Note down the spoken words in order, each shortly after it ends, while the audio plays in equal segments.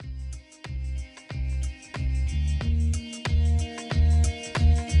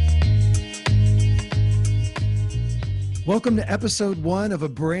Welcome to episode 1 of a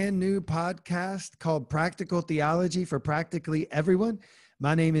brand new podcast called Practical Theology for Practically Everyone.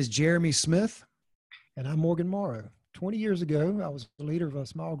 My name is Jeremy Smith. And I'm Morgan Morrow. 20 years ago, I was the leader of a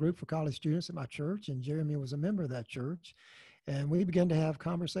small group for college students at my church, and Jeremy was a member of that church. And we began to have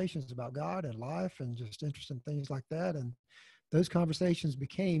conversations about God and life and just interesting things like that. And those conversations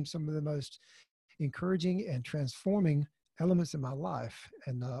became some of the most encouraging and transforming elements in my life.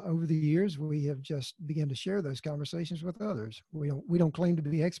 And over the years, we have just begun to share those conversations with others. We don't claim to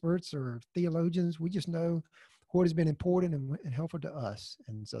be experts or theologians. We just know what has been important and helpful to us.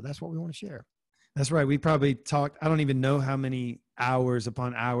 And so that's what we want to share. That's right. We probably talked, I don't even know how many hours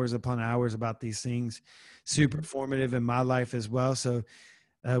upon hours upon hours about these things. Super formative in my life as well. So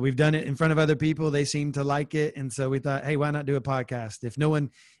we've done it in front of other people. They seem to like it. And so we thought, hey, why not do a podcast? If no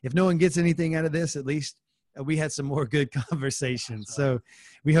one gets anything out of this, at least we had some more good conversations. So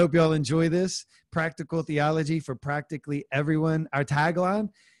we hope y'all enjoy this. Practical theology for practically everyone. Our tagline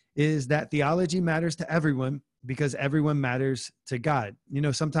is that theology matters to everyone because everyone matters to God. You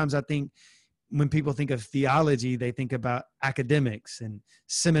know, sometimes I think when people think of theology, they think about academics and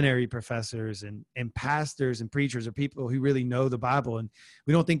seminary professors and pastors and preachers or people who really know the Bible. And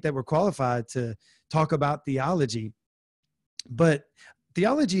we don't think that we're qualified to talk about theology. But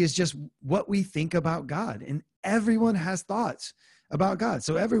theology is just what we think about God, and everyone has thoughts about God.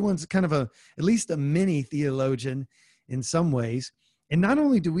 So everyone's kind of at least a mini theologian in some ways. And not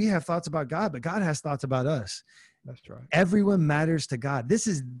only do we have thoughts about God, but God has thoughts about us. That's right. Everyone matters to God. This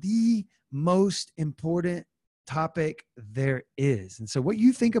is the most important topic there is. And so what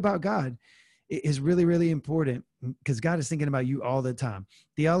you think about God is really, really important because God is thinking about you all the time.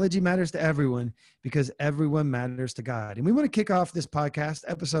 Theology matters to everyone because everyone matters to God. And we want to kick off this podcast,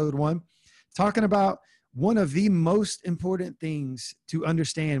 episode 1, talking about one of the most important things to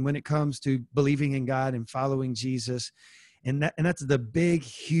understand when it comes to believing in God and following Jesus. And that's the big,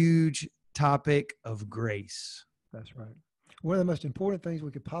 huge topic of grace. That's right. One of the most important things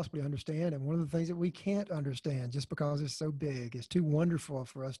we could possibly understand, and one of the things that we can't understand just because it's so big. It's too wonderful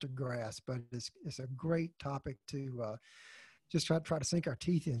for us to grasp, but it's a great topic to just try to sink our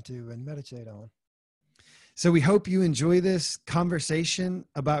teeth into and meditate on. So we hope you enjoy this conversation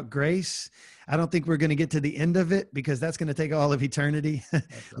about grace. I don't think we're going to get to the end of it because that's going to take all of eternity, right.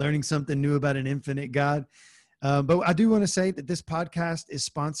 Learning something new about an infinite God. But I do want to say that this podcast is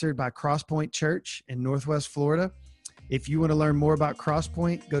sponsored by Crosspoint Church in Northwest Florida. If you want to learn more about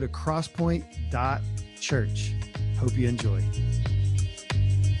Crosspoint, go to crosspoint.church. Hope you enjoy.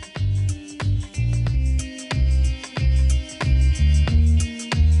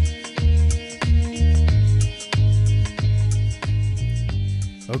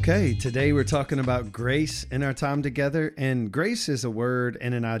 Okay, today we're talking about grace in our time together. And grace is a word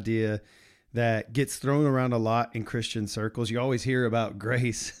and an idea that gets thrown around a lot in Christian circles. You always hear about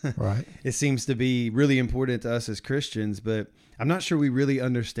grace. Right. It seems to be really important to us as Christians, but I'm not sure we really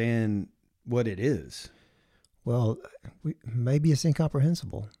understand what it is. Well, maybe it's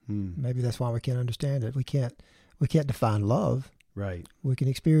incomprehensible. Maybe that's why we can't understand it. We can't define love. Right. We can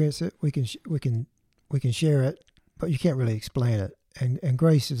experience it. We can share it, but you can't really explain it. And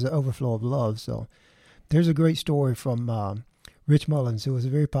grace is the overflow of love. So there's a great story from Rich Mullins, who was a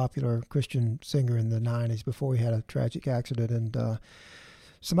very popular Christian singer in the 90s before he had a tragic accident. And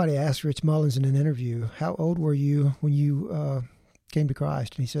somebody asked Rich Mullins in an interview, how old were you when you came to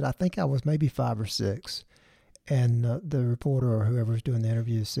Christ? And he said, I think I was maybe 5 or 6. And the reporter or whoever was doing the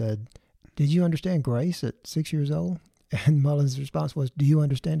interview said, did you understand grace at 6 years old? And Mullins' response was, do you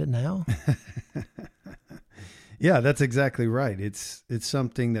understand it now? Yeah, that's exactly right. It's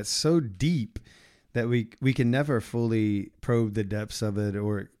something that's so deep that we can never fully probe the depths of it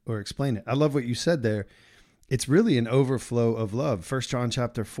or explain it. I love what you said there. It's really an overflow of love. 1 John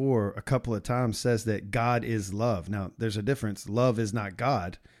chapter 4 a couple of times says that God is love. Now, there's a difference. Love is not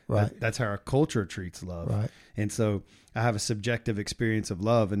God. Right. That's how our culture treats love. Right. And so I have a subjective experience of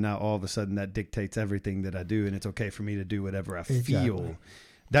love, and now all of a sudden that dictates everything that I do, and it's okay for me to do whatever I feel.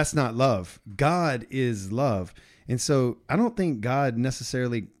 That's not love. God is love. And so I don't think God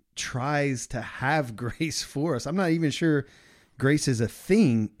necessarily tries to have grace for us. I'm not even sure grace is a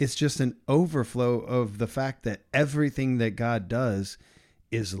thing. It's just an overflow of the fact that everything that God does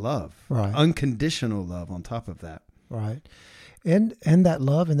is love, right? Unconditional love on top of that. Right. And that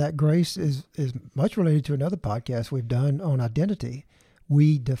love and that grace is much related to another podcast we've done on identity.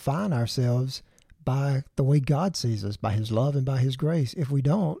 We define ourselves by the way God sees us, by his love and by his grace. If we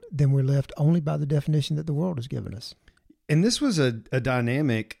don't, then we're left only by the definition that the world has given us. And this was a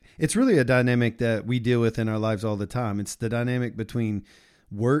dynamic. It's really a dynamic that we deal with in our lives all the time. It's the dynamic between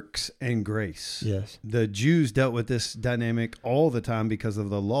works and grace. Yes. The Jews dealt with this dynamic all the time because of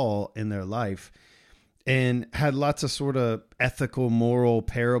the law in their life, and had lots of sort of ethical, moral,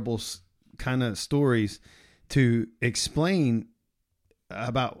 parables kind of stories to explain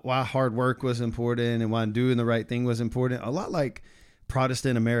about why hard work was important and why doing the right thing was important. A lot like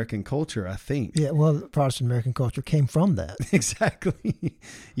Protestant American culture, I think. Yeah, well, Protestant American culture came from that. Exactly.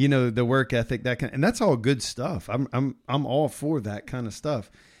 The work ethic, and that's all good stuff. I'm all for that kind of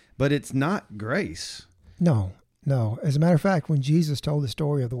stuff, but it's not grace. No. As a matter of fact, when Jesus told the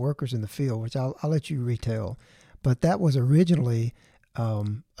story of the workers in the field, which I'll let you retell, but that was originally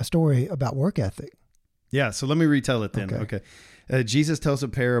a story about work ethic. Yeah. So let me retell it then. Okay. Jesus tells a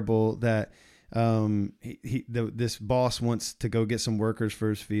parable that this boss wants to go get some workers for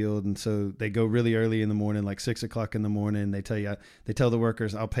his field, and so they go really early in the morning, like 6 o'clock in the morning. They tell the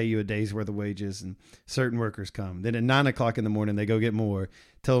workers, "I'll pay you a day's worth of wages," and certain workers come. Then at 9 o'clock in the morning, they go get more.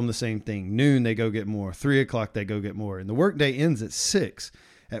 Tell them the same thing. Noon, they go get more. 3 o'clock, they go get more. And the workday ends at 6.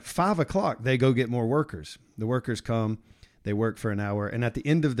 At 5 o'clock, they go get more workers. The workers come. They work for an hour, and at the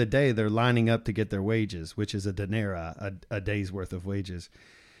end of the day, they're lining up to get their wages, which is a denarii, a day's worth of wages.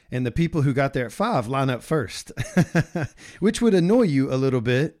 And the people who got there at 5 line up first, which would annoy you a little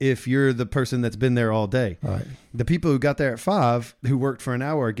bit if you're the person that's been there all day. Right. The people who got there at 5, who worked for an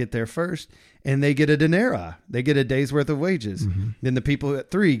hour, get there first, and they get a denarii. They get a day's worth of wages. Mm-hmm. Then the people at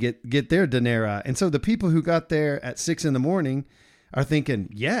 3 get their denarii. And so the people who got there at 6 in the morning are thinking,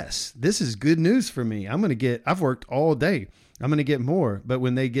 yes, this is good news for me. I've worked all day. I'm going to get more. But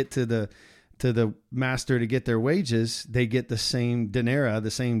when they get to the master to get their wages, they get the same denarii, the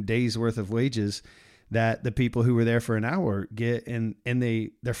same day's worth of wages that the people who were there for an hour get. And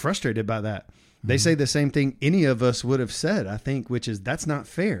they're frustrated by that. Mm-hmm. They say the same thing any of us would have said, I think, which is that's not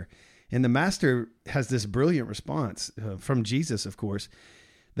fair. And the master has this brilliant response from Jesus, of course,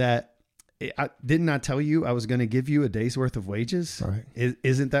 that didn't I tell you I was going to give you a day's worth of wages? Right.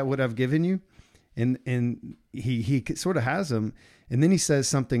 Isn't that what I've given you? And he sort of has them. And then he says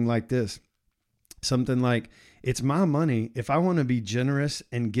something like this, something like, it's my money. If I want to be generous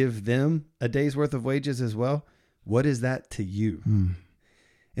and give them a day's worth of wages as well, what is that to you?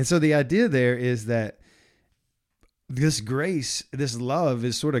 And so the idea there is that this grace, this love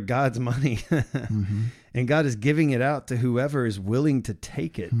is sort of God's money. Mm-hmm. And God is giving it out to whoever is willing to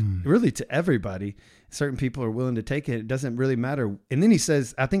take it, really to everybody. Certain people are willing to take it. It doesn't really matter. And then he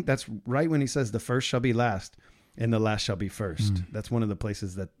says, I think that's right when he says the first shall be last and the last shall be first. That's one of the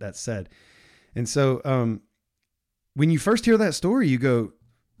places that's said. And so when you first hear that story, you go,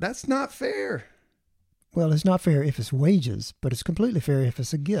 that's not fair. Well, it's not fair if it's wages, but it's completely fair if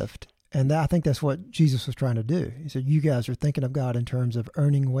it's a gift. And I think that's what Jesus was trying to do. He said, you guys are thinking of God in terms of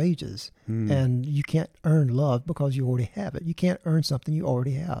earning wages, and you can't earn love because you already have it. You can't earn something you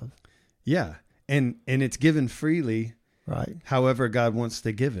already have. Yeah. And it's given freely, right? However God wants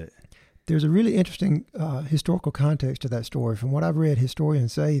to give it. There's a really interesting historical context to that story. From what I've read,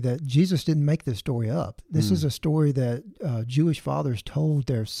 historians say that Jesus didn't make this story up. This is a story that Jewish fathers told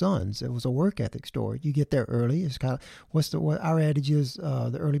their sons. It was a work ethic story. You get there early. It's kind of what our adage is: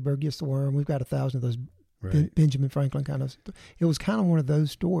 the early bird gets the worm. We've got 1,000 of those right. Benjamin Franklin kind of. It was kind of one of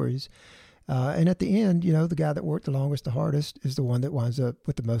those stories. And at the end, the guy that worked the longest, the hardest, is the one that winds up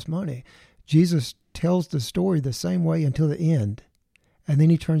with the most money. Jesus tells the story the same way until the end. And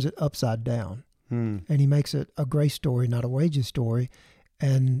then he turns it upside down, and he makes it a grace story, not a wages story.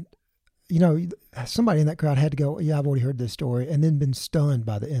 And, somebody in that crowd had to go, yeah, I've already heard this story, and then been stunned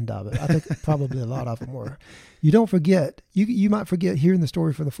by the end of it. I think probably a lot of them were. You don't forget, you might forget hearing the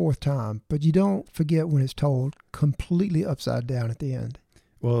story for the 4th time, but you don't forget when it's told completely upside down at the end.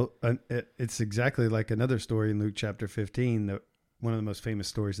 Well, it's exactly like another story in Luke chapter 15, one of the most famous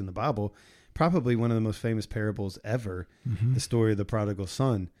stories in the Bible, probably one of the most famous parables ever, the story of the prodigal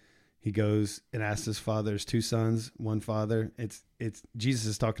son. He goes and asks his father's 2 sons, 1 father. It's Jesus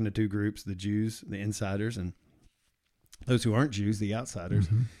is talking to 2 groups, the Jews, the insiders, and those who aren't Jews, the outsiders.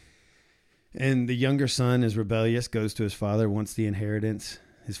 Mm-hmm. And the younger son is rebellious, goes to his father, wants the inheritance.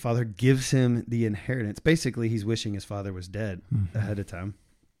 His father gives him the inheritance. Basically, he's wishing his father was dead ahead of time.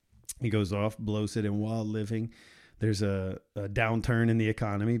 He goes off, blows it in wild living. There's a downturn in the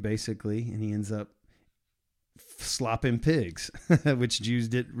economy, basically, and he ends up slopping pigs, which Jews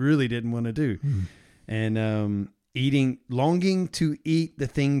really didn't want to do, and longing to eat the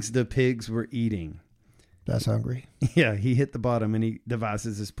things the pigs were eating. That's hungry. Yeah, he hit the bottom, and he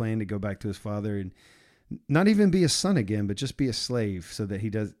devises his plan to go back to his father and not even be a son again, but just be a slave, so that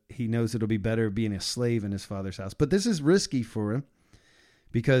he knows it'll be better being a slave in his father's house. But this is risky for him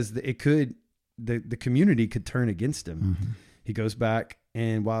because the community could turn against him. He goes back,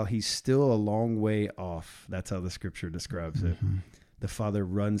 and while he's still a long way off, that's how the scripture describes it. The father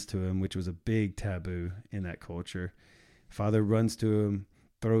runs to him, which was a big taboo in that culture. Father runs to him,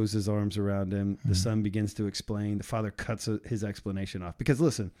 throws his arms around him. The son begins to explain. The father cuts his explanation off. Because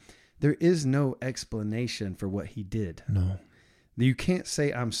listen, there is no explanation for what he did. No. You can't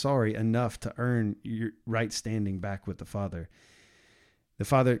say, I'm sorry enough to earn your right standing back with the father. The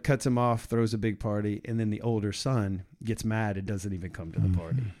father cuts him off, throws a big party, and then the older son gets mad and doesn't even come to the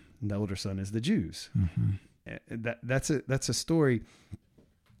party. And the older son is the Jews. That's a story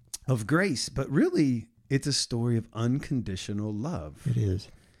of grace, but really it's a story of unconditional love. It is.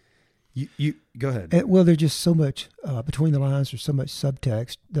 You go ahead. Well, there's just so much between the lines. There's so much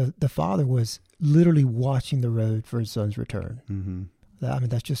subtext. The father was literally watching the road for his son's return. I mean,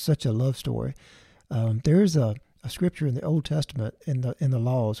 that's just such a love story. There's a scripture in the Old Testament in the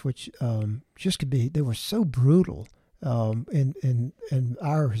laws, which just could be, they were so brutal in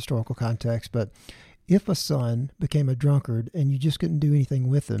our historical context. But if a son became a drunkard and you just couldn't do anything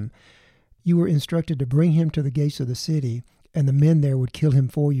with him, you were instructed to bring him to the gates of the city, and the men there would kill him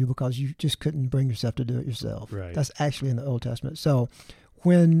for you because you just couldn't bring yourself to do it yourself. Right. That's actually in the Old Testament. So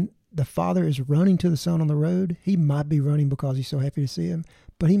when the father is running to the son on the road, he might be running because he's so happy to see him,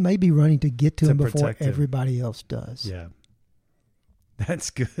 but he may be running to get to him before everybody else does. Yeah. That's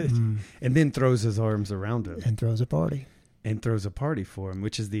good. And then throws his arms around him. And throws a party. And throws a party for him,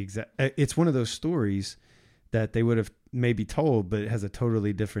 which is the exact, it's one of those stories that they would have maybe told, but it has a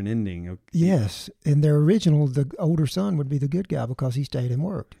totally different ending. Yes. In their original, the older son would be the good guy because he stayed and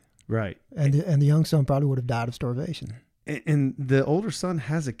worked. Right. And the young son probably would have died of starvation. And the older son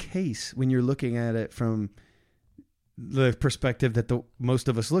has a case when you're looking at it from the perspective that most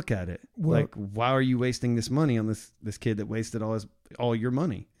of us look at it. Well, like, why are you wasting this money on this kid that wasted all your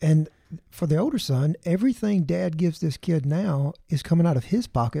money? And for the older son, everything dad gives this kid now is coming out of his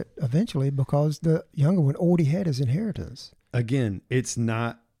pocket eventually because the younger one already had his inheritance. Again, it's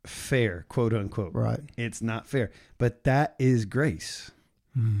not fair, quote unquote. Right. It's not fair. But that is grace.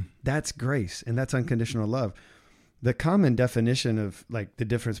 That's grace, and that's unconditional love. The common definition of like the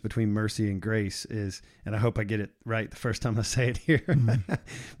difference between mercy and grace is, and I hope I get it right the first time I say it here,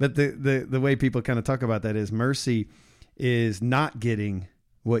 but the way people kind of talk about that is mercy is not getting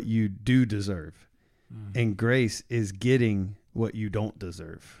what you do deserve, and grace is getting what you don't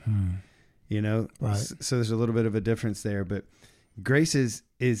deserve. You know, right. So there's a little bit of a difference there, but grace is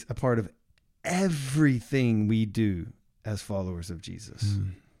a part of everything we do as followers of Jesus.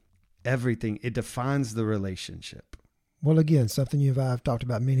 Everything. It defines the relationship. Well, again, something I've talked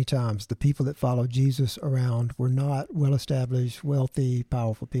about many times. The people that followed Jesus around were not well-established, wealthy,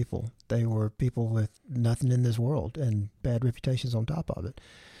 powerful people. They were people with nothing in this world and bad reputations on top of it.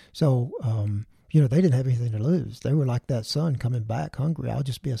 So, they didn't have anything to lose. They were like that son coming back hungry. I'll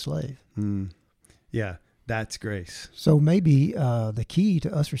just be a slave. Yeah, that's grace. So maybe the key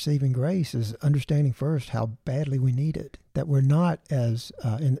to us receiving grace is understanding first how badly we need it, that we're not as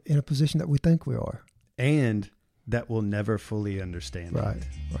in a position that we think we are. And that we'll never fully understand. Right.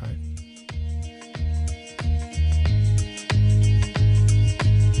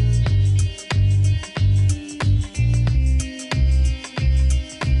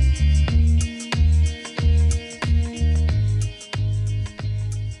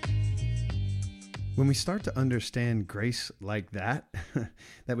 When we start to understand grace like that,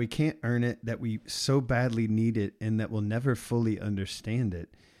 that we can't earn it, that we so badly need it, and that we'll never fully understand it,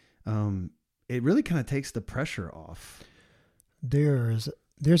 it really kind of takes the pressure off. There's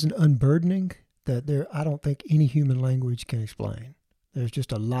an unburdening that I don't think any human language can explain. There's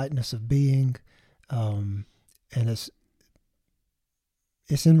just a lightness of being, and it's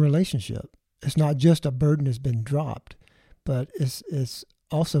in relationship. It's not just a burden has been dropped, but it's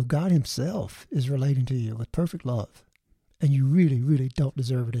also God himself is relating to you with perfect love, and you really, really don't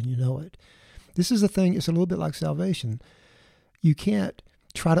deserve it, and you know it. This is the thing. It's a little bit like salvation. You can't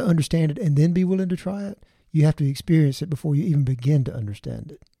try to understand it and then be willing to try it. You have to experience it before you even begin to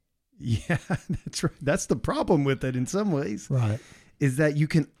understand it. Yeah, that's right. That's the problem with it in some ways. Right. Is that you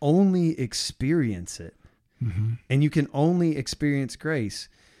can only experience it. And you can only experience grace.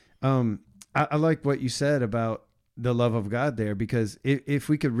 I like what you said about the love of God there, because if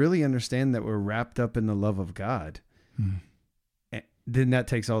we could really understand that we're wrapped up in the love of God, then that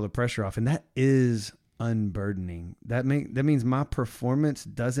takes all the pressure off. And that is unburdening. That means my performance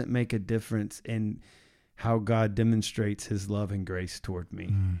doesn't make a difference in how God demonstrates his love and grace toward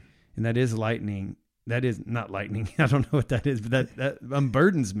me. And that is lightning. That is not lightning. I don't know what that is, but that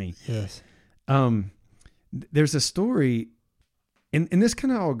unburdens me. Yes. There's a story, and this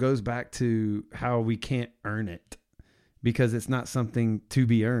kind of all goes back to how we can't earn it. because it's not something to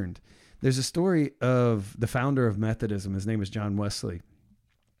be earned. There's a story of the founder of Methodism. His name is John Wesley.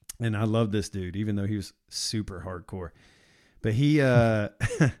 And I love this dude, even though he was super hardcore. But he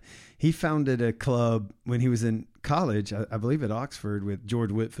he founded a club when he was in college, I believe at Oxford, with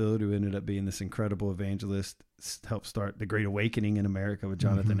George Whitefield, who ended up being this incredible evangelist, helped start the Great Awakening in America with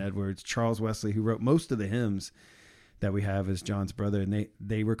Jonathan Edwards. Charles Wesley, who wrote most of the hymns that we have, as John's brother. And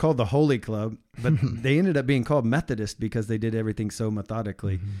they were called the Holy Club, but they ended up being called Methodist because they did everything so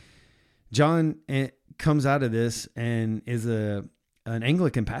methodically. John comes out of this and is an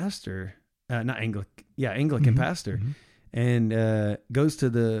Anglican pastor, Anglican pastor. And goes to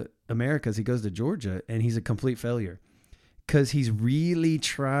the Americas. He goes to Georgia, and he's a complete failure because he's really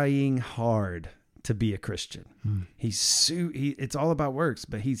trying hard to be a Christian. It's all about works,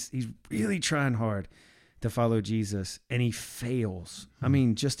 but he's really trying hard to follow Jesus, and he fails. I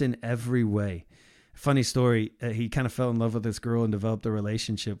mean, just in every way. Funny story. He kind of fell in love with this girl and developed a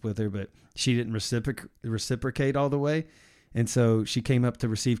relationship with her, but she didn't reciprocate all the way. And so she came up to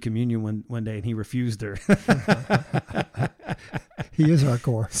receive communion one day, and he refused her. He is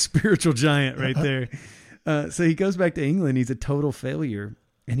hardcore. Spiritual giant right there. So he goes back to England. He's a total failure.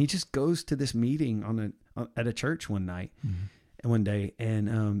 And he just goes to this meeting at a church one day.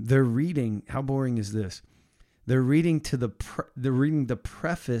 And they're reading. How boring is this? They're reading the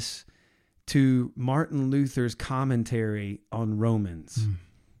preface to Martin Luther's commentary on Romans.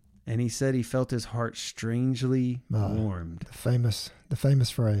 And he said he felt his heart strangely warmed. The famous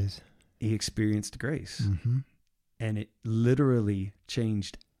phrase. He experienced grace. And it literally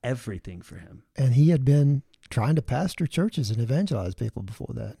changed everything for him. And he had been trying to pastor churches and evangelize people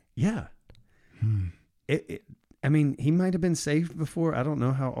before that. Yeah. I mean, he might have been saved before. I don't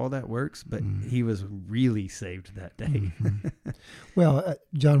know how all that works, but he was really saved that day. Well,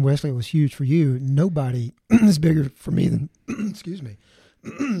 John Wesley was huge for you. Nobody is bigger for me than, excuse me,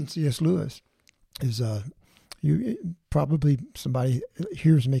 C.S. Lewis. Is you probably, somebody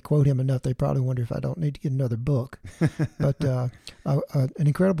hears me quote him enough, they probably wonder if I don't need to get another book. But an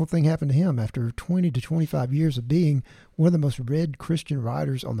incredible thing happened to him after 20 to 25 years of being one of the most read Christian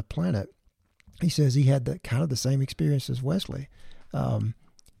writers on the planet. He says he had the same experience as Wesley.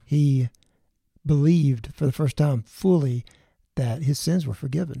 He believed for the first time fully that his sins were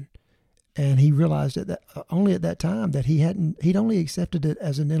forgiven. And he realized only at that time that he'd only accepted it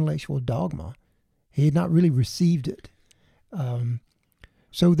as an intellectual dogma. He had not really received it.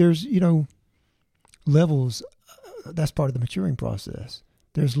 So there's, levels. That's part of the maturing process.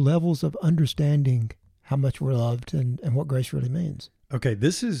 There's levels of understanding how much we're loved and what grace really means. Okay,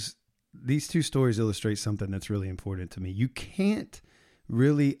 these two stories illustrate something that's really important to me. You can't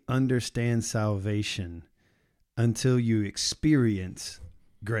really understand salvation until you experience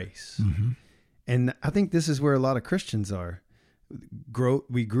grace. And I think this is where a lot of Christians are.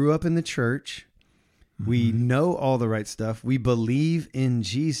 We grew up in the church. We know all the right stuff. We believe in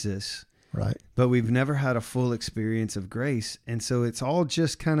Jesus, right? But we've never had a full experience of grace. And so it's all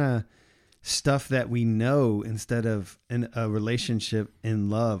just kind of stuff that we know instead of a relationship in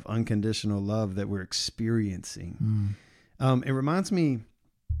love, unconditional love that we're experiencing. It reminds me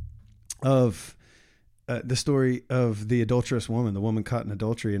of the story of the adulterous woman, the woman caught in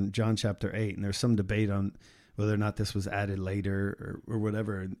adultery in John chapter 8. And there's some debate on whether or not this was added later or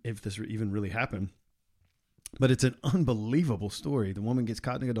whatever, if this even really happened. But it's an unbelievable story. The woman gets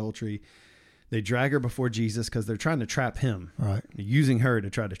caught in adultery. They drag her before Jesus because they're trying to trap him. Right. They're using her to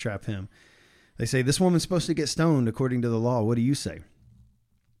try to trap him. They say, this woman's supposed to get stoned according to the law. What do you say?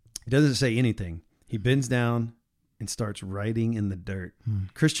 He doesn't say anything. He bends down and starts writing in the dirt.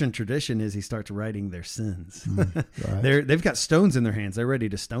 Christian tradition is he starts writing their sins. Right. They've got stones in their hands. They're ready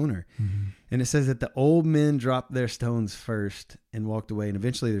to stone her. And it says that the old men dropped their stones first and walked away. And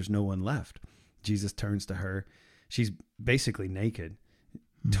eventually there's no one left. Jesus turns to her. She's basically naked,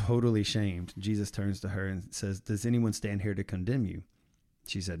 totally shamed. Jesus turns to her and says, does anyone stand here to condemn you?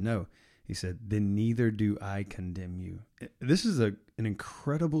 She said, no. He said, then neither do I condemn you. This is an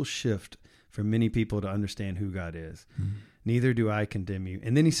incredible shift for many people to understand who God is. Neither do I condemn you.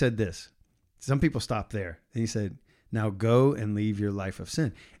 And then he said this. Some people stop there. And he said, now go and leave your life of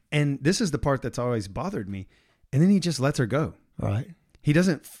sin. And this is the part that's always bothered me. And then he just lets her go. Right. He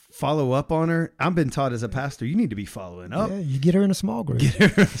doesn't follow up on her. I've been taught as a pastor, you need to be following up. Yeah, you get her in a small group. Get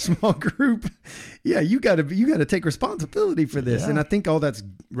her in a small group. Yeah, you got to take responsibility for this. Yeah. And I think all that's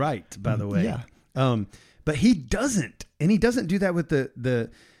right, by the way. Yeah. But he doesn't. And he doesn't do that with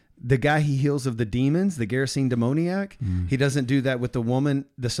the guy he heals of the demons, the Gerasene demoniac. He doesn't do that with the woman,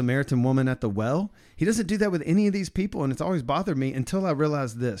 the Samaritan woman at the well. He doesn't do that with any of these people. And it's always bothered me until I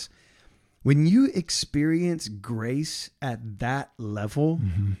realized this. When you experience grace at that level,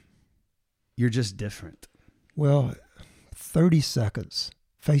 you're just different. Well, 30 seconds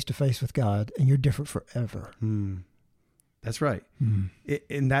face to face with God, and you're different forever. That's right.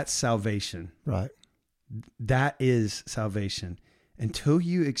 And that's salvation. Right. That is salvation. Until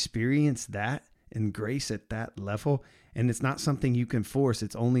you experience that and grace at that level, and it's not something you can force,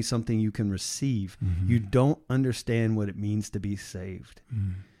 it's only something you can receive, you don't understand what it means to be saved.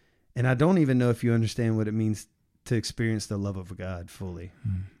 And I don't even know if you understand what it means to experience the love of God fully.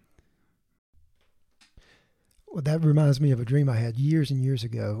 Well, that reminds me of a dream I had years and years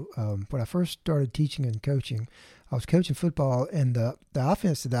ago. When I first started teaching and coaching, I was coaching football, and the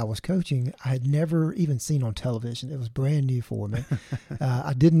offense that I was coaching, I had never even seen on television. It was brand new for me.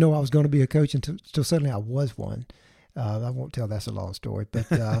 I didn't know I was going to be a coach until suddenly I was one. I won't tell, that's a long story.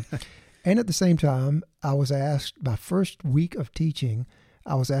 But and at the same time, I was asked, my first week of teaching,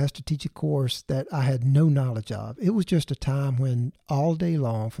 I was asked to teach a course that I had no knowledge of. It was just a time when all day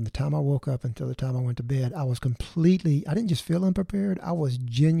long, from the time I woke up until the time I went to bed, I didn't just feel unprepared, I was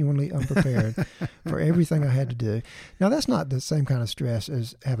genuinely unprepared for everything I had to do. Now, that's not the same kind of stress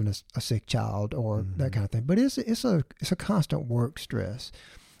as having a sick child or that kind of thing, but it's a constant work stress.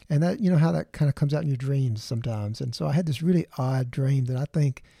 And that, how that kind of comes out in your dreams sometimes. And so I had this really odd dream that I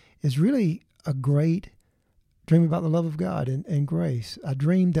think is really a great dream about the love of God and grace. I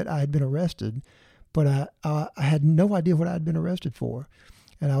dreamed that I had been arrested, but I had no idea what I had been arrested for.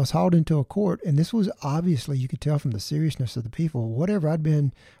 And I was hauled into a court, and this was obviously, you could tell from the seriousness of the people, whatever I'd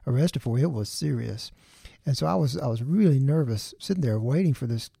been arrested for, it was serious. And so I was really nervous sitting there waiting for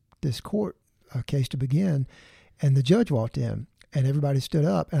this court case to begin. And the judge walked in, and everybody stood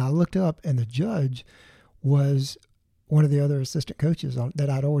up, and I looked up, and the judge was one of the other assistant coaches that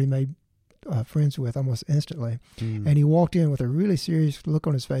I'd already made friends with almost instantly. And he walked in with a really serious look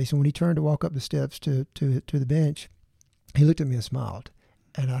on his face. And when he turned to walk up the steps to the bench, he looked at me and smiled.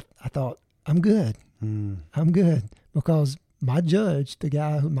 And I thought, I'm good. I'm good. Because my judge, the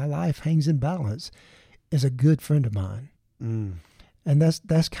guy who my life hangs in balance, is a good friend of mine. And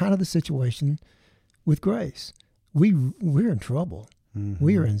that's kind of the situation with grace. We're in trouble.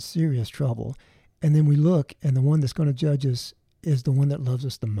 We are in serious trouble. And then we look, and the one that's going to judge us is the one that loves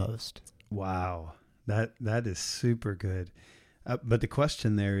us the most. Wow. That is super good. But the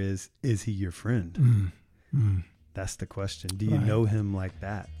question there is he your friend? That's the question. Do you know him like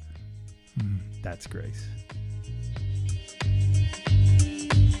that? That's grace.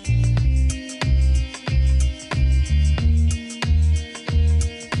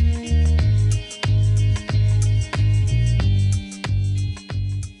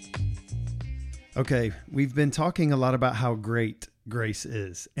 Okay, we've been talking a lot about how great grace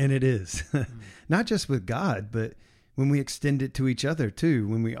is, and it is. Not just with God, but when we extend it to each other too,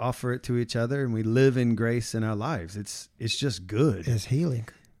 when we offer it to each other and we live in grace in our lives, it's just good. It's healing.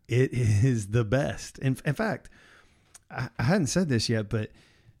 It is the best. In fact, I hadn't said this yet, but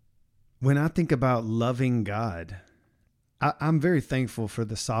when I think about loving God, I'm very thankful for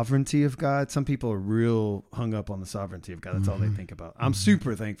the sovereignty of God. Some people are real hung up on the sovereignty of God. That's all they think about. I'm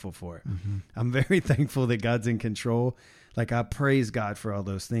super thankful for it. I'm very thankful that God's in control. Like, I praise God for all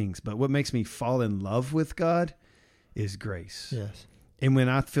those things. But what makes me fall in love with God is grace. Yes. And when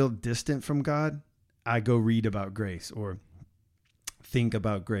I feel distant from God, I go read about grace or think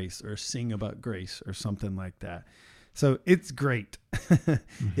about grace or sing about grace or something like that. So it's great.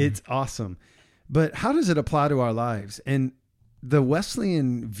 It's awesome. But how does it apply to our lives? And the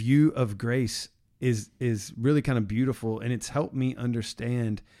Wesleyan view of grace is really kind of beautiful, and it's helped me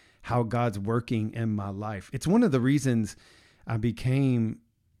understand how God's working in my life. It's one of the reasons I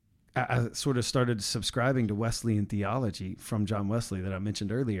sort of started subscribing to Wesleyan theology from John Wesley that I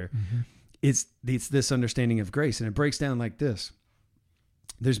mentioned earlier. It's this understanding of grace, and it breaks down like this.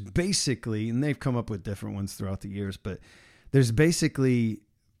 There's basically, and they've come up with different ones throughout the years, but there's basically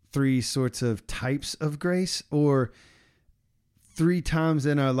three sorts of types of grace, or three times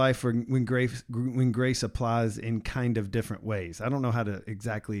in our life when grace applies in kind of different ways. I don't know how to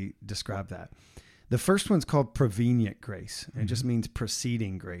exactly describe that. The first one's called prevenient grace. It just means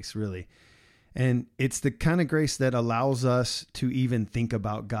preceding grace, really. And it's the kind of grace that allows us to even think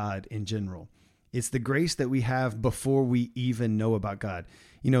about God in general. It's the grace that we have before we even know about God.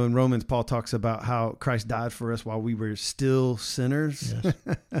 You know, in Romans, Paul talks about how Christ died for us while we were still sinners.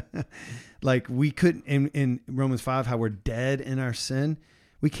 Yes. Like we couldn't, in Romans 5, how we're dead in our sin.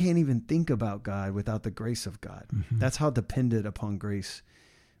 We can't even think about God without the grace of God. That's how dependent upon grace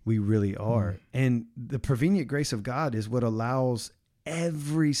we really are. And the prevenient grace of God is what allows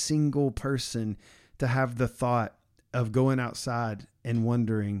every single person to have the thought of going outside and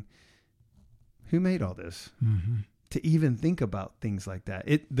wondering, who made all this? To even think about things like that.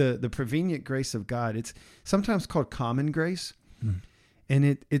 The prevenient grace of God, it's sometimes called common grace.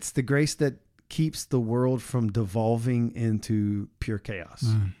 And it's the grace that keeps the world from devolving into pure chaos.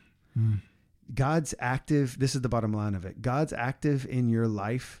 God's active. This is the bottom line of it. God's active in your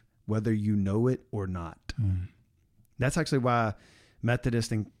life, whether you know it or not. That's actually why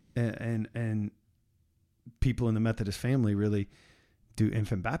Methodist and people in the Methodist family really do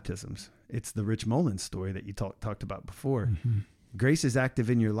infant baptisms. It's the Rich Mullins story that you talked about before. Grace is active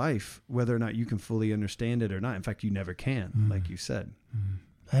in your life, whether or not you can fully understand it or not. In fact, you never can, like you said.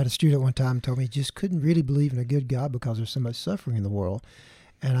 I had a student one time told me he just couldn't really believe in a good God because there's so much suffering in the world.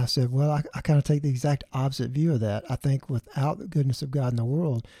 And I said, well, I kind of take the exact opposite view of that. I think without the goodness of God in the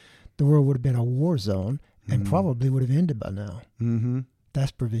world would have been a war zone and probably would have ended by now.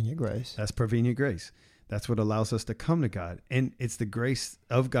 That's prevenient grace. That's prevenient grace. That's what allows us to come to God. And it's the grace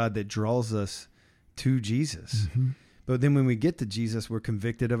of God that draws us to Jesus. But then when we get to Jesus, we're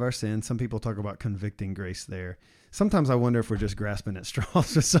convicted of our sin. Some people talk about convicting grace there. Sometimes I wonder if we're just grasping at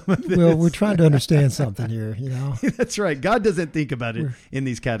straws with some of this. Well, we're trying to understand something here, That's right. God doesn't think about it in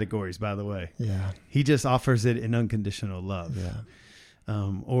these categories, by the way. Yeah. He just offers it in unconditional love. Yeah.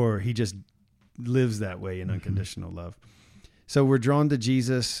 Or he just lives that way in unconditional love. So we're drawn to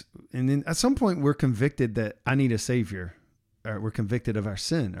Jesus. And then at some point we're convicted that I need a savior. Or we're convicted of our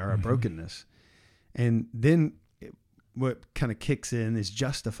sin or our brokenness. And then what kind of kicks in is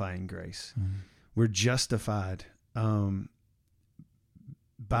justifying grace. We're justified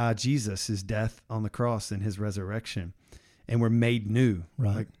by Jesus, his death on the cross and his resurrection. And we're made new.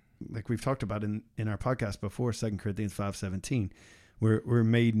 Right. Like we've talked about in our podcast before, 2 Corinthians 5:17. We're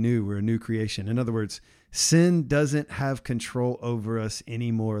made new. We're a new creation. In other words, sin doesn't have control over us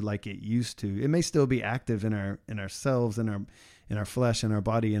anymore like it used to. It may still be active in ourselves, in our flesh, in our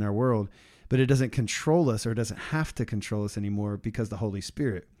body, in our world, but it doesn't control us or doesn't have to control us anymore because the Holy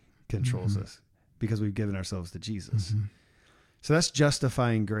Spirit controls us because we've given ourselves to Jesus. So that's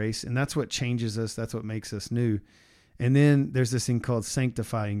justifying grace, and that's what changes us. That's what makes us new. And then there's this thing called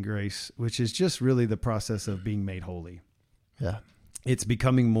sanctifying grace, which is just really the process of being made holy. Yeah. It's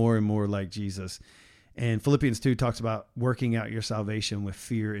becoming more and more like Jesus. And Philippians 2 talks about working out your salvation with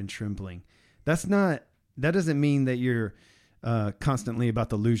fear and trembling. That doesn't mean that you're constantly about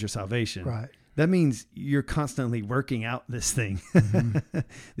to lose your salvation. Right. That means you're constantly working out this thing.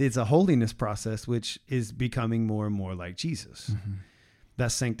 It's a holiness process, which is becoming more and more like Jesus.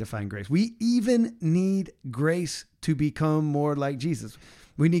 That's sanctifying grace. We even need grace to become more like Jesus.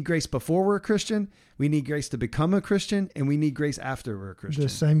 We need grace before we're a Christian. We need grace to become a Christian, and we need grace after we're a Christian. The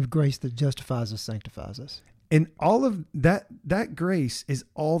same grace that justifies us sanctifies us. And all of that grace is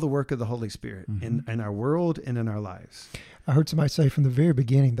all the work of the Holy Spirit in our world and in our lives. I heard somebody say from the very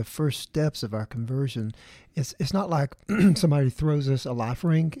beginning, the first steps of our conversion, it's not like somebody throws us a life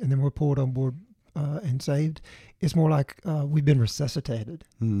ring and then we're pulled on board and saved. It's more like we've been resuscitated.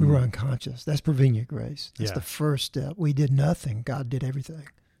 We were unconscious. That's prevenient grace. That's the first step. We did nothing. God did everything.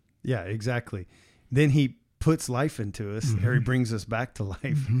 Yeah, exactly. Then he puts life into us, or he brings us back to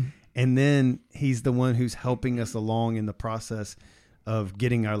life. And then he's the one who's helping us along in the process of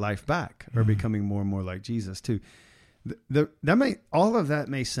getting our life back or becoming more and more like Jesus too. All of that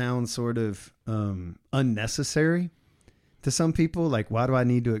may sound sort of unnecessary to some people. Like, why do I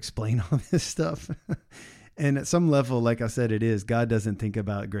need to explain all this stuff? And at some level, like I said, it is. God doesn't think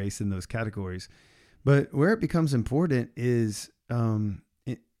about grace in those categories. But where it becomes important is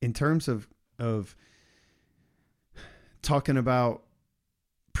in terms of talking about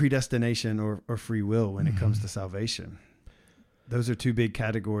predestination or free will when it comes to salvation. Those are two big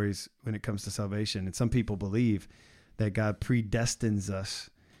categories when it comes to salvation. And some people believe that God predestines us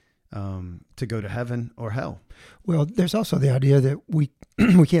to go to heaven or hell. Well, there's also the idea that we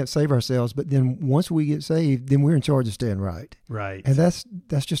can't save ourselves, but then once we get saved, then we're in charge of staying right. Right. And that's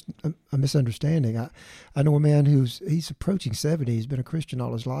just a misunderstanding. I know a man he's approaching 70. He's been a Christian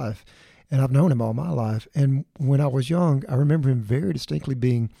all his life, and I've known him all my life. And when I was young, I remember him very distinctly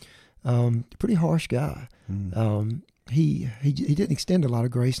being a pretty harsh guy. He didn't extend a lot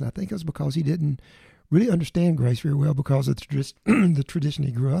of grace, and I think it was because he didn't really understand grace very well because of the tradition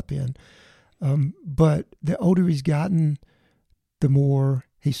he grew up in. But the older he's gotten, the more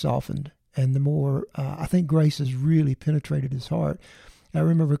he softened, and the more I think grace has really penetrated his heart. I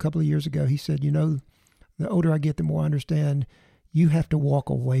remember a couple of years ago, he said, the older I get, the more I understand you have to walk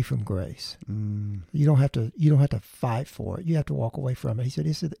away from grace. You don't have to fight for it. You have to walk away from it. He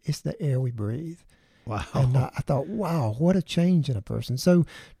said, it's the air we breathe. Wow. And I thought, wow, what a change in a person. So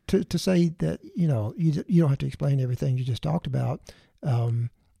to say that, you don't have to explain everything you just talked about,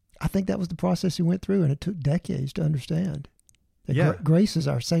 I think that was the process he went through, and it took decades to understand. That Yeah. Grace is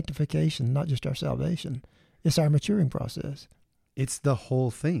our sanctification, not just our salvation. It's our maturing process. It's the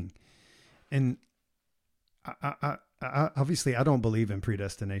whole thing. And I obviously I don't believe in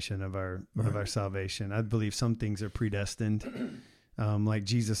predestination of our salvation. I believe some things are predestined, like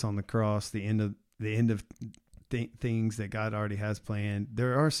Jesus on the cross, the end of things that God already has planned.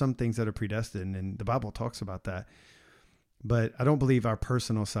 There are some things that are predestined, and the Bible talks about that. But I don't believe our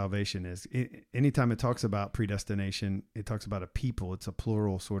personal salvation is. Anytime it talks about predestination, it talks about a people. It's a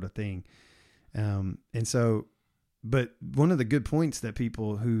plural sort of thing. And so, but one of the good points that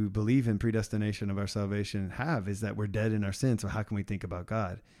people who believe in predestination of our salvation have is that we're dead in our sins. So how can we think about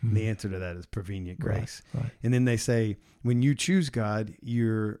God? And the answer to that is prevenient grace. Right. And then they say, when you choose God,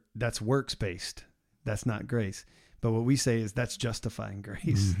 that's works-based. That's not grace. But what we say is that's justifying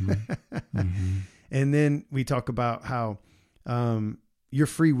grace. And then we talk about how your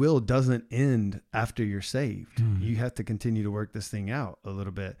free will doesn't end after you're saved. You have to continue to work this thing out a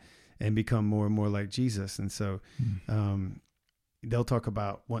little bit and become more and more like Jesus. And so they'll talk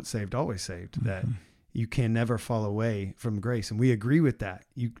about once saved, always saved, that you can never fall away from grace. And we agree with that.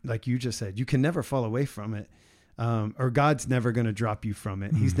 Like you just said, you can never fall away from it. Or God's never going to drop you from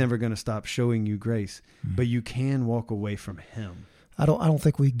it. He's never going to stop showing you grace, but you can walk away from him. I don't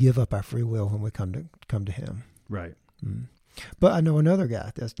think we give up our free will when we come to him. Right. But I know another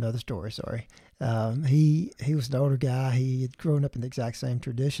guy. That's another story. Sorry. He was an older guy. He had grown up in the exact same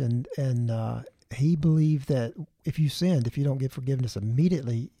tradition, and he believed that if you sinned, if you don't get forgiveness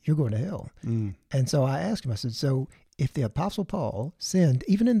immediately, you're going to hell. And so I asked him, I said, so if the Apostle Paul sinned,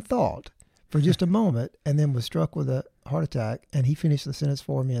 even in thought, for just a moment, and then was struck with a heart attack, and he finished the sentence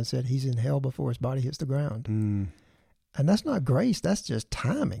for me and said he's in hell before his body hits the ground. And that's not grace. That's just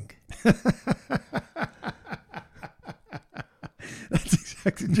timing. That's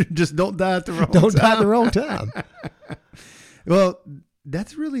exactly. Just don't die at the wrong time. Don't die at the wrong time. Well,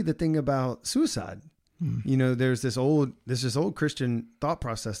 that's really the thing about suicide. You know, there's this old Christian thought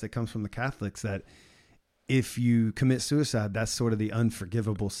process that comes from the Catholics that if you commit suicide, that's sort of the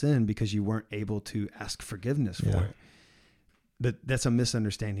unforgivable sin because you weren't able to ask forgiveness for it. But that's a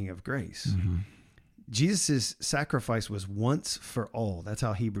misunderstanding of grace. Jesus' sacrifice was once for all. That's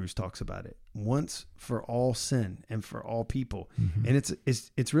how Hebrews talks about it. Once for all sin and for all people. And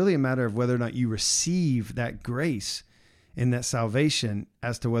it's really a matter of whether or not you receive that grace and that salvation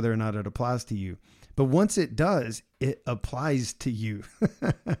as to whether or not it applies to you. But once it does, it applies to you.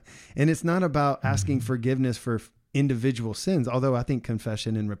 And it's not about asking forgiveness for individual sins, although I think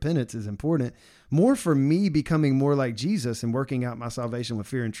confession and repentance is important. More for me becoming more like Jesus and working out my salvation with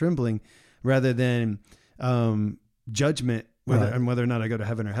fear and trembling rather than judgment whether or not I go to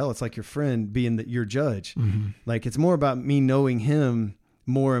heaven or hell. It's like your friend being your judge. Like it's more about me knowing him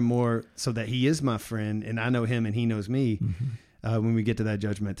more and more so that he is my friend and I know him and he knows me. When we get to that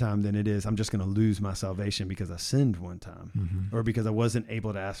judgment time, than it is, I'm just going to lose my salvation because I sinned one time or because I wasn't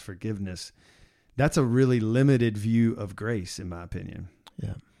able to ask forgiveness. That's a really limited view of grace, in my opinion.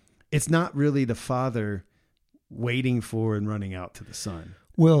 Yeah. It's not really the Father waiting for and running out to the Son.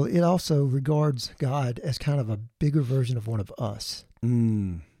 Well, it also regards God as kind of a bigger version of one of us.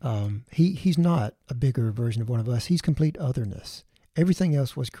 He's not a bigger version of one of us. He's complete otherness. Everything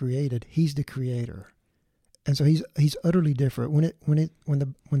else was created. He's the creator. And so he's utterly different. When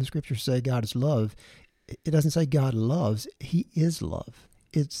the scriptures say God is love, it doesn't say God loves. He is love.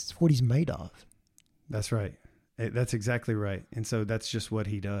 It's what he's made of. That's right. That's exactly right. And so that's just what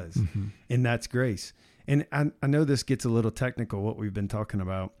he does. And that's grace. And I know this gets a little technical, what we've been talking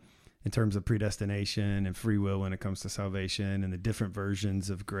about in terms of predestination and free will when it comes to salvation and the different versions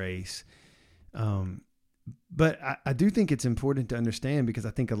of grace. But I do think it's important to understand because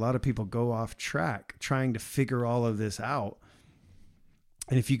I think a lot of people go off track trying to figure all of this out.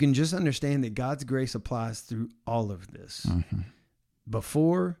 And if you can just understand that God's grace applies through all of this,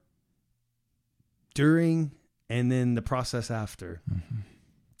 before, during, and then the process after,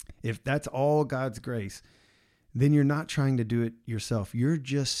 if that's all God's grace, then you're not trying to do it yourself. You're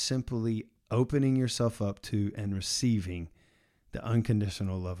just simply opening yourself up to and receiving the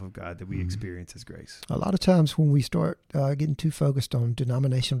unconditional love of God that we experience as grace. A lot of times when we start getting too focused on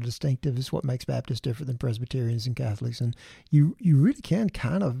denominational distinctives, is what makes Baptists different than Presbyterians and Catholics. And you really can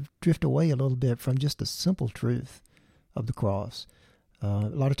kind of drift away a little bit from just the simple truth of the cross. A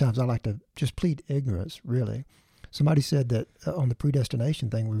lot of times I like to just plead ignorance, really. Somebody said that on the predestination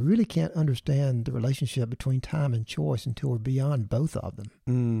thing, we really can't understand the relationship between time and choice until we're beyond both of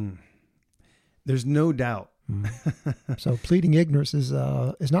them. There's no doubt. So pleading ignorance is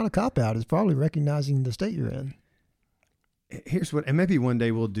not a cop-out. It's probably recognizing the state you're in. here's what, and maybe one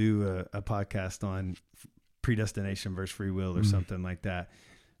day we'll do a podcast on predestination versus free will or something like that.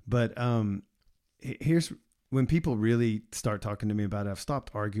 But here's when people really start talking to me about it, I've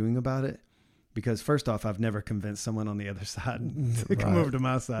stopped arguing about it, because first off, I've never convinced someone on the other side to come over to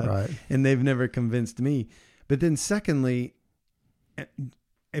my side, and they've never convinced me. But then secondly,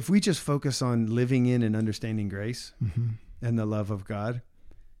 if we just focus on living in and understanding grace and the love of God,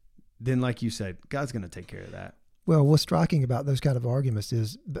 then like you said, God's going to take care of that. Well, what's striking about those kind of arguments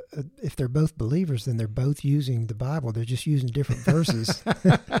is if they're both believers, then they're both using the Bible. They're just using different verses.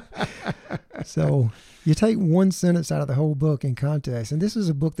 So you take one sentence out of the whole book in context, and this is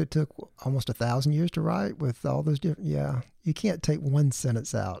a book that took almost 1,000 years to write with all those different, you can't take one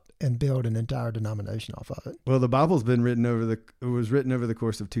sentence out and build an entire denomination off of it. Well, the Bible's been written was written over the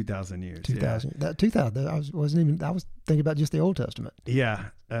course of 2,000 years. 2,000. Yeah. That 2,000. I was thinking about just the Old Testament. Yeah,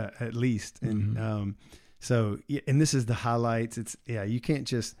 at least. And so, and this is the highlights. You can't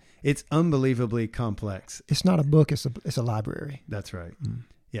just, it's unbelievably complex. It's not a book. It's a library. That's right.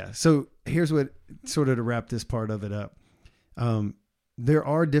 Yeah. So here's what, sort of to wrap this part of it up. There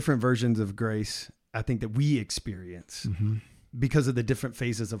are different versions of grace, I think, that we experience because of the different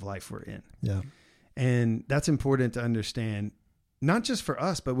phases of life we're in. Yeah. And that's important to understand, not just for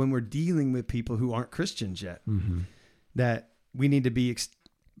us, but when we're dealing with people who aren't Christians yet, that we need to be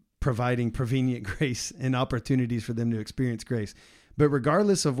providing prevenient grace and opportunities for them to experience grace. But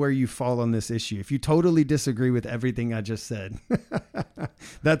regardless of where you fall on this issue, if you totally disagree with everything I just said,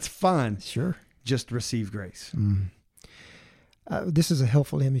 that's fine. Sure. Just receive grace. This is a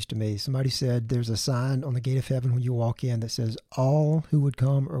helpful image to me. Somebody said there's a sign on the gate of heaven when you walk in that says, all who would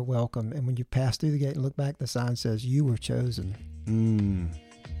come are welcome. And when you pass through the gate and look back, the sign says, you were chosen.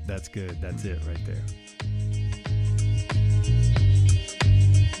 That's good. That's it right there.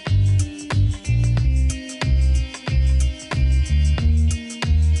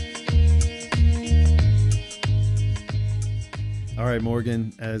 All right,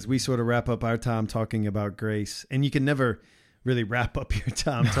 Morgan, as we sort of wrap up our time talking about grace, and you can never really wrap up your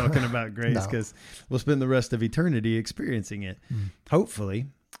time talking about grace because we'll spend the rest of eternity experiencing it, hopefully.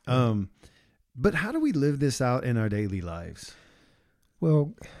 But how do we live this out in our daily lives?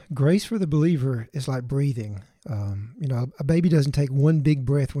 Well, grace for the believer is like breathing. A baby doesn't take one big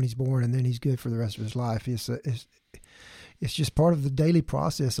breath when he's born and then he's good for the rest of his life. It's just part of the daily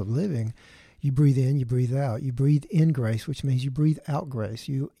process of living. You breathe in, you breathe out. You breathe in grace, which means you breathe out grace.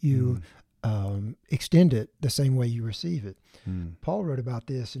 You extend it the same way you receive it. Paul wrote about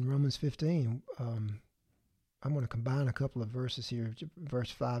this in Romans 15. I'm going to combine a couple of verses here, verse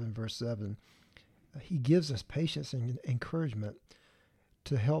 5 and verse 7. He gives us patience and encouragement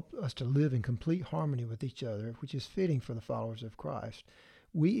to help us to live in complete harmony with each other, which is fitting for the followers of Christ.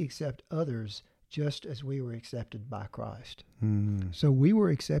 We accept others just as we were accepted by Christ. So we were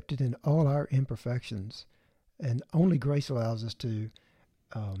accepted in all our imperfections, and only grace allows us to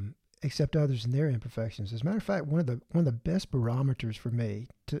accept others in their imperfections. As a matter of fact, one of the best barometers for me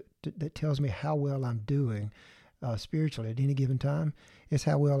that tells me how well I'm doing spiritually at any given time is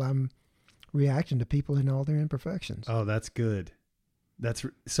how well I'm reacting to people in all their imperfections. Oh, that's good.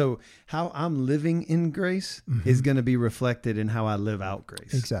 So how I'm living in grace is going to be reflected in how I live out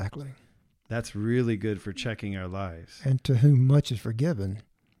grace. Exactly. That's really good for checking our lives. And to whom much is forgiven,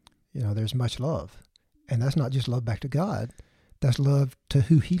 there's much love. And that's not just love back to God. That's love to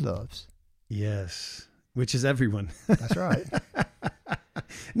who he loves. Yes. Which is everyone. That's right.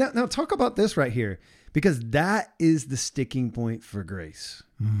 Now talk about this right here, because that is the sticking point for grace.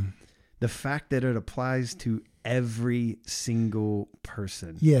 The fact that it applies to every single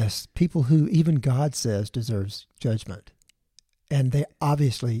person. Yes. People who even God says deserves judgment. And they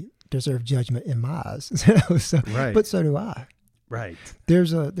obviously deserve judgment in my eyes. Right. But so do I. Right.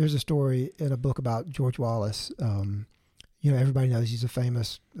 There's a story in a book about George Wallace. Everybody knows he's a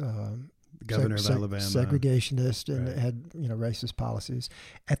famous governor of Alabama, segregationist, and had racist policies.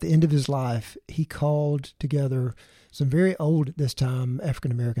 At the end of his life, he called together some very old at this time African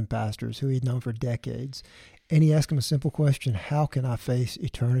American pastors who he'd known for decades, and he asked them a simple question: how can I face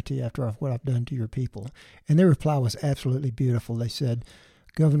eternity after what I've done to your people? And their reply was absolutely beautiful. They said,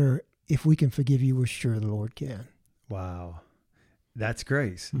 Governor, if we can forgive you, we're sure the Lord can. Wow. That's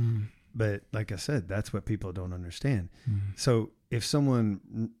grace. But like I said, that's what people don't understand. So if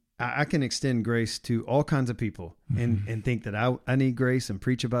someone, I can extend grace to all kinds of people and think that I need grace and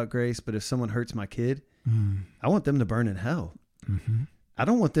preach about grace. But if someone hurts my kid, I want them to burn in hell. I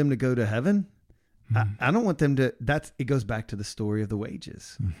don't want them to go to heaven. I don't want them to, it goes back to the story of the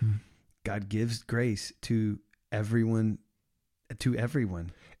wages. God gives grace to everyone.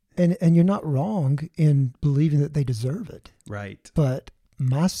 And you're not wrong in believing that they deserve it. Right. But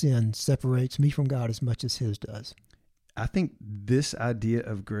my sin separates me from God as much as his does. I think this idea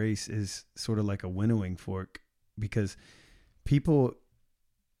of grace is sort of like a winnowing fork, because people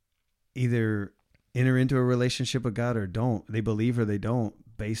either enter into a relationship with God or don't. They believe or they don't,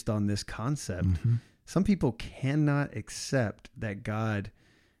 based on this concept. Mm-hmm. Some people cannot accept that God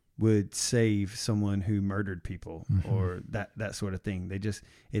would save someone who murdered people or that sort of thing.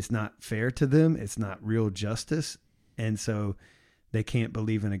 It's not fair to them. It's not real justice. And so they can't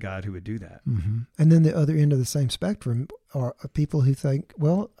believe in a God who would do that. Mm-hmm. And then the other end of the same spectrum are people who think,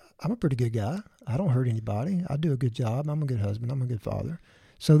 well, I'm a pretty good guy. I don't hurt anybody. I do a good job. I'm a good husband. I'm a good father.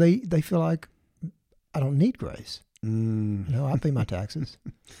 So they feel like I don't need grace. I pay my taxes.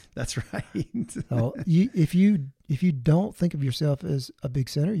 That's right. So if you don't think of yourself as a big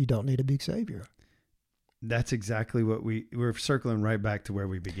sinner, you don't need a big savior. That's exactly what we're circling right back to where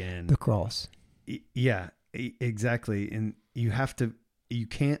we began. The cross. Yeah, exactly. And you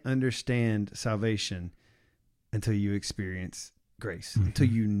can't understand salvation until you experience grace, until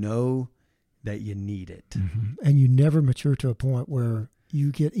you know that you need it. And you never mature to a point where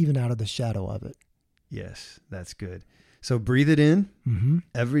you get even out of the shadow of it. Yes, that's good. So breathe it in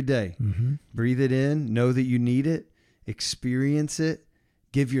every day. Breathe it in. Know that you need it. Experience it.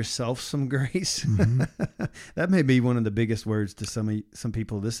 Give yourself some grace. That may be one of the biggest words to some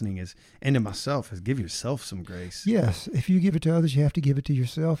people listening and to myself, is give yourself some grace. Yes. If you give it to others, you have to give it to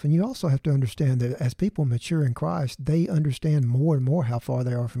yourself. And you also have to understand that as people mature in Christ, they understand more and more how far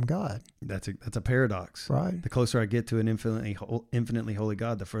they are from God. That's a paradox. Right. The closer I get to an infinitely holy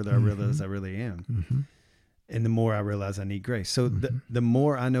God, the further I realize I really am. And the more I realize I need grace. So the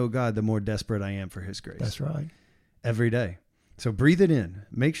more I know God, the more desperate I am for his grace. That's right. Every day. So breathe it in.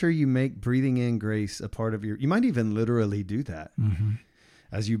 Make sure you make breathing in grace a part of you might even literally do that.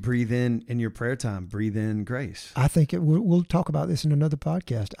 As you breathe in your prayer time, breathe in grace. I think we'll talk about this in another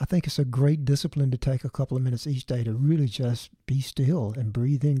podcast. I think it's a great discipline to take a couple of minutes each day to really just be still and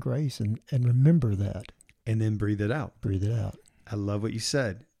breathe in grace and remember that. And then breathe it out. Breathe it out. I love what you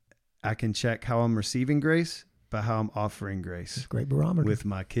said. I can check how I'm receiving grace by how I'm offering grace. It's a great barometer. With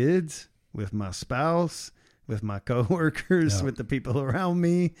my kids, with my spouse, with my coworkers, with the people around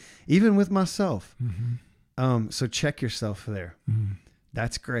me, even with myself. So check yourself there.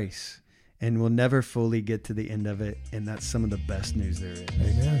 That's grace. And we'll never fully get to the end of it. And that's some of the best news there is.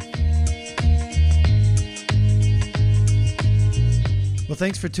 Amen. Well,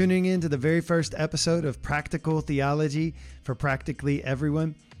 thanks for tuning in to the very first episode of Practical Theology for practically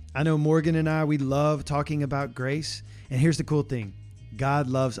everyone. I know Morgan and I, we love talking about grace. And here's the cool thing. God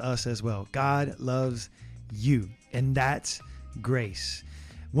loves us as well. God loves you. And that's grace.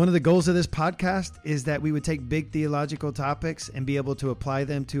 One of the goals of this podcast is that we would take big theological topics and be able to apply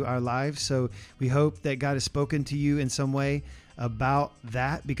them to our lives. So we hope that God has spoken to you in some way about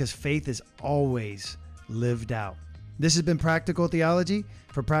that, because faith is always lived out. This has been Practical Theology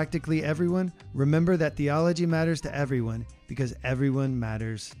for practically everyone. Remember that theology matters to everyone because everyone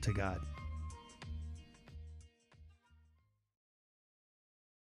matters to God.